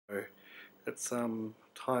It's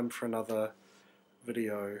time for another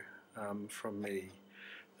video from me.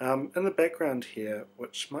 In the background here,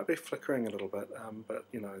 which might be flickering a little bit, but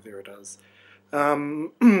you know, there it is,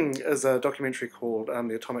 is a documentary called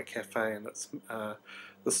The Atomic Cafe, and it's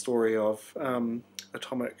the story of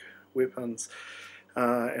atomic weapons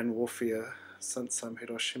and warfare since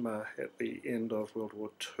Hiroshima at the end of World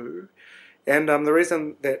War II. And the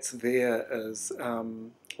reason that's there is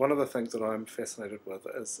one of the things that I'm fascinated with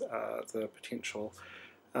is the potential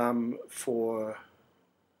for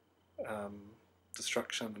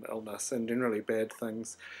destruction and illness and generally bad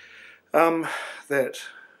things that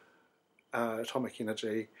atomic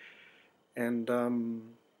energy and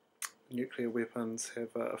nuclear weapons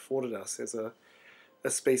have afforded us as a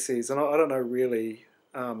species. And I don't know really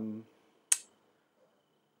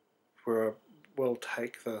where I will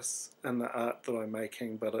take this in the art that I'm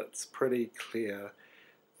making, but it's pretty clear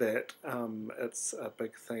that it's a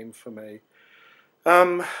big theme for me.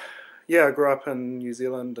 Yeah, I grew up in New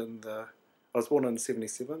Zealand I was born in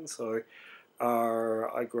 '77, so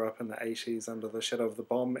I grew up in the '80s under the shadow of the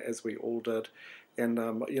bomb, as we all did. And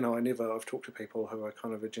you know, I've talked to people who are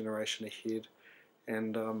kind of a generation ahead,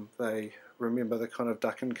 and they remember the kind of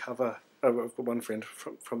duck and cover. I've got one friend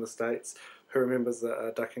from the States who remembers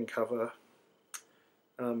the duck and cover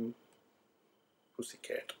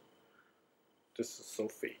pussycat. This is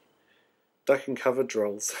Sophie. Duck and cover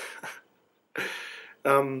drills.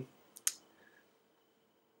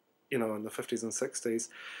 You know, in the 50s and 60s.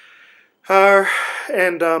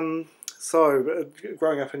 So,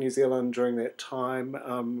 growing up in New Zealand during that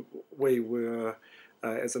time, we were,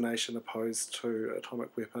 as a nation, opposed to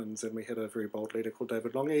atomic weapons, and we had a very bold leader called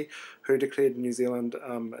David Lange, who declared New Zealand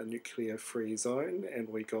a nuclear-free zone, and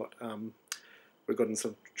we got in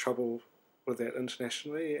some trouble with that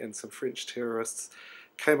internationally, and some French terrorists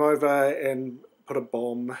came over and put a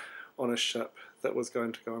bomb on a ship that was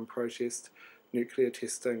going to go and protest nuclear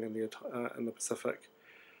testing in the Pacific,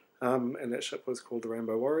 and that ship was called the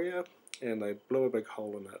Rainbow Warrior, and they blew a big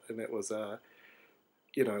hole in it, and that was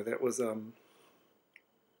you know, that was I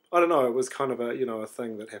don't know, it was kind of a, you know, a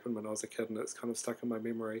thing that happened when I was a kid, and it's kind of stuck in my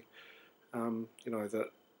memory. You know,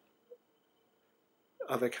 that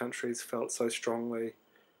other countries felt so strongly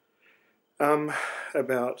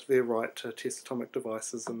about their right to test atomic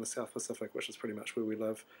devices in the South Pacific, which is pretty much where we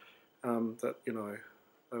live, that, you know,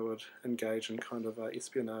 they would engage in kind of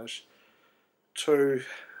espionage to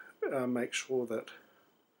make sure that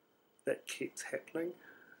that keeps happening.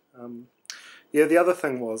 Yeah, the other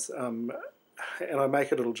thing was, and I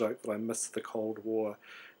make a little joke that I missed the Cold War.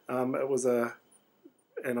 It was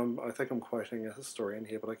and I think I'm quoting a historian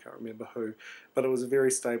here, but I can't remember who, but it was a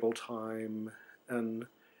very stable time in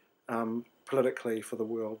politically for the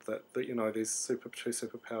world, that you know, these two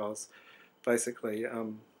superpowers, basically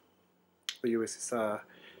the USSR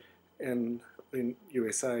and the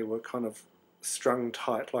USA, were kind of strung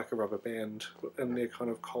tight like a rubber band in their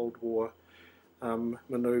kind of Cold War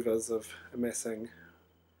manoeuvres of amassing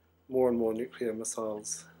more and more nuclear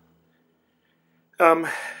missiles.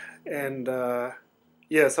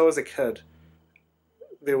 Yeah, so as a kid,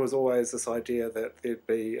 there was always this idea that there'd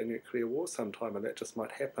be a nuclear war sometime, and that just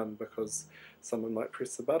might happen because someone might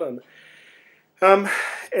press the button. And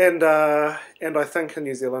I think in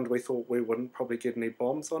New Zealand we thought we wouldn't probably get any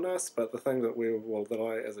bombs on us, but the thing that that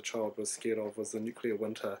I as a child was scared of was the nuclear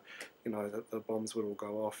winter. You know, that the bombs would all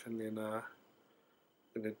go off, and then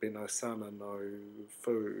there'd be no sun and no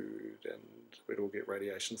food, and we'd all get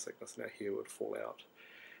radiation sickness, and our hair would fall out,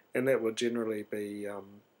 and that would generally be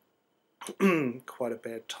quite a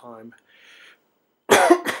bad time.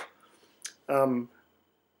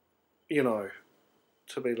 You know,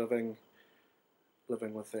 to be living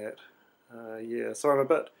with that. Yeah, so I'm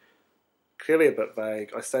clearly a bit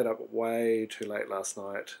vague. I stayed up way too late last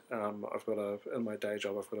night. In my day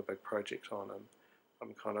job, I've got a big project on, and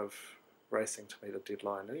I'm kind of racing to meet a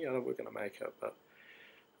deadline. And, you know, we're going to make it, but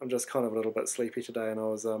I'm just kind of a little bit sleepy today, and I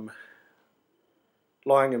was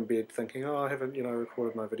lying in bed thinking, oh, I haven't, you know,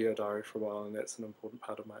 recorded my video diary for a while, and that's an important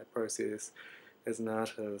part of my process as an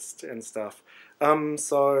artist and stuff.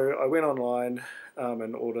 So I went online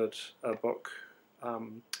and ordered a book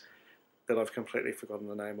that I've completely forgotten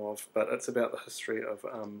the name of, but it's about the history of,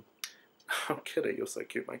 oh Kitty, you're so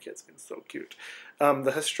cute, my cat's been so cute,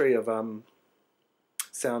 the history of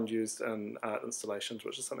sound used in art installations,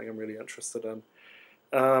 which is something I'm really interested in.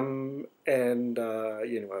 Anyway,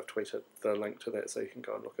 I've tweeted the link to that, so you can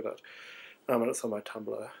go and look at it, and it's on my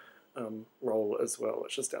Tumblr roll as well,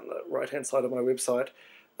 which is down the right hand side of my website.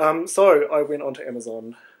 So I went onto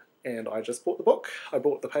Amazon and I just bought the book. I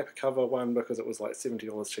bought the paper cover one because it was like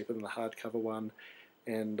 $70 cheaper than the hardcover one,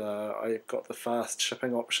 and I got the fast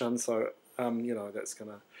shipping option, so you know, that's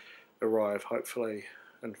going to arrive hopefully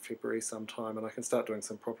in February sometime, and I can start doing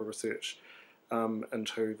some proper research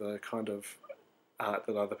into the kind of art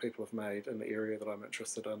that other people have made in the area that I'm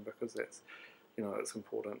interested in, because that's, you know, it's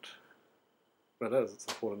important. It's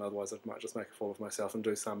important, otherwise I might just make a fool of myself and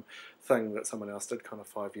do some thing that someone else did kind of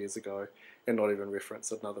 5 years ago and not even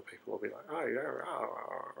reference it, and other people will be like, oh yeah,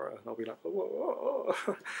 and I'll be like, whoa,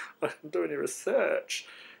 I didn't do any research.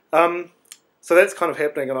 So that's kind of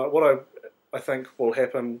happening, and what I think will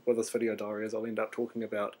happen with this video diary is I'll end up talking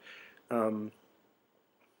about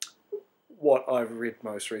what I've read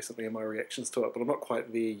most recently and my reactions to it, but I'm not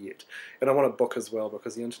quite there yet. And I want a book as well,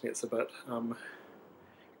 because the internet's a bit,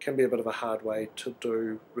 can be a bit of a hard way to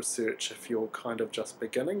do research if you're kind of just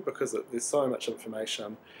beginning, because there's so much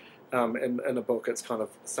information. In a book, it's kind of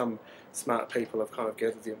some smart people have kind of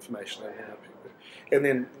gathered the information, and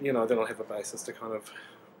then, you know, then I'll have a basis to kind of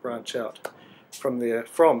branch out from there.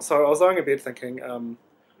 So I was lying in bed thinking,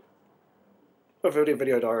 a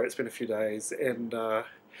video diary, it's been a few days, and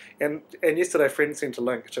yesterday a friend sent a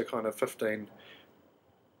link to kind of 15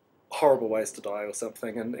 horrible ways to die or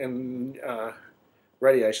something, and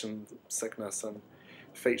radiation sickness, and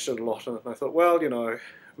featured a lot in it, and I thought, well, you know,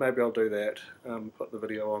 maybe I'll do that, put the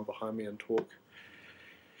video on behind me and talk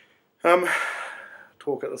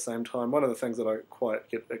at the same time. One of the things that I quite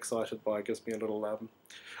get excited by gives me a little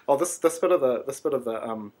this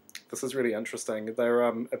is really interesting. They're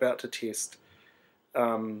about to test a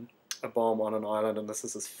bomb on an island, and this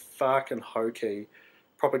is this fucking hokey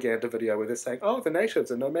propaganda video where they're saying, oh, the natives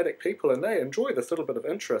are nomadic people and they enjoy this little bit of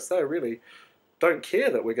interest. They really don't care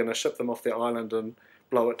that we're going to ship them off their island and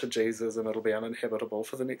blow it to Jesus and it'll be uninhabitable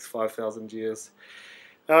for the next 5,000 years.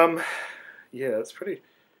 Yeah, it's pretty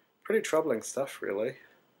troubling stuff, really.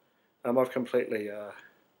 I've completely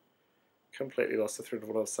lost the thread of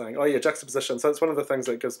what I was saying. Oh yeah, juxtaposition. So it's one of the things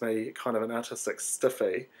that gives me kind of an artistic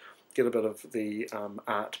stiffy, get a bit of the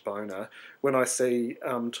art boner, when I see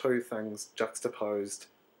two things juxtaposed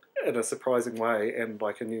in a surprising way, and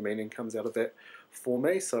like a new meaning comes out of that for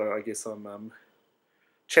me. So I guess I'm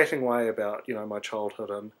chatting away about, you know, my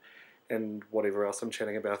childhood and whatever else I'm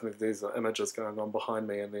chatting about, and there's images going on behind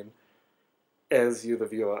me, and then as you, the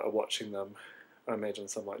viewer, are watching them, I imagine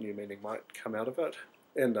some like new meaning might come out of it.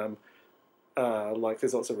 And like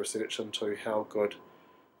there's lots of research into how good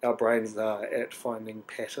our brains are at finding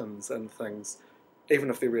patterns in things, even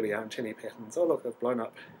if there really aren't any patterns. Oh look, they've blown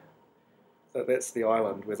up. That's the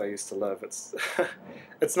island where they used to live. It's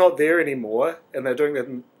it's not there anymore, and they're doing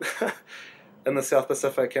that in the South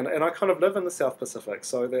Pacific, and I kind of live in the South Pacific,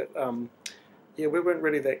 so that yeah, we weren't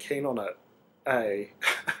really that keen on it.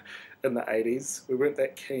 In the 80s, we weren't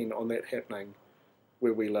that keen on that happening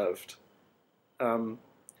where we lived.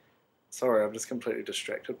 Sorry, I'm just completely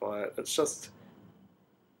distracted by it. It's just,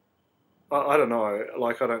 I don't know,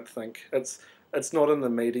 like I don't think, it's not in the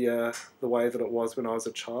media the way that it was when I was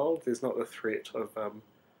a child. There's not the threat of,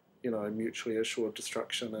 you know, mutually assured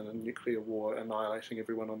destruction and a nuclear war annihilating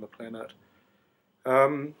everyone on the planet.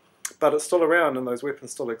 But it's still around, and those weapons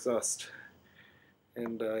still exist.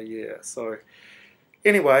 And yeah, so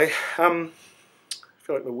anyway, I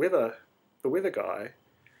feel like the weather guy,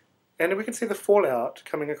 and we can see the fallout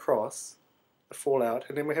coming across,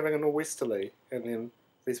 and then we're having a nor'westerly, and then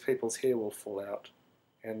these people's hair will fall out,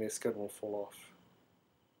 and their skin will fall off.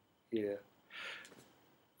 Yeah,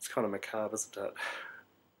 it's kind of macabre, isn't it?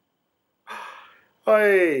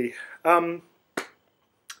 Hey,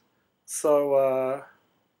 so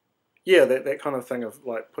yeah, that kind of thing of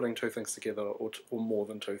like putting two things together, or more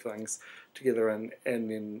than two things together, and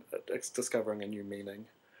then it's discovering a new meaning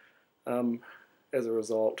as a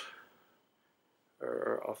result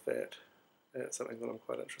of that. It's something that I'm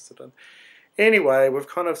quite interested in. Anyway, we've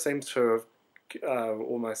kind of seemed to have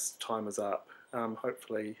almost time is up.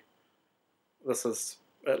 Hopefully this has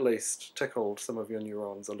at least tickled some of your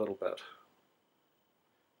neurons a little bit.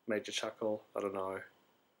 Made you chuckle, I don't know.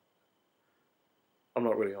 I'm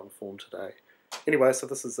not really on form today. Anyway, so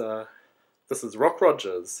this is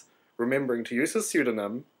Rodgers remembering to use his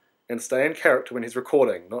pseudonym and stay in character when he's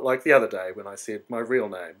recording, not like the other day when I said my real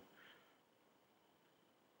name,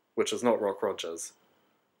 which is not Rodgers,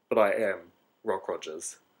 but I am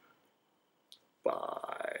Rodgers.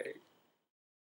 Bye.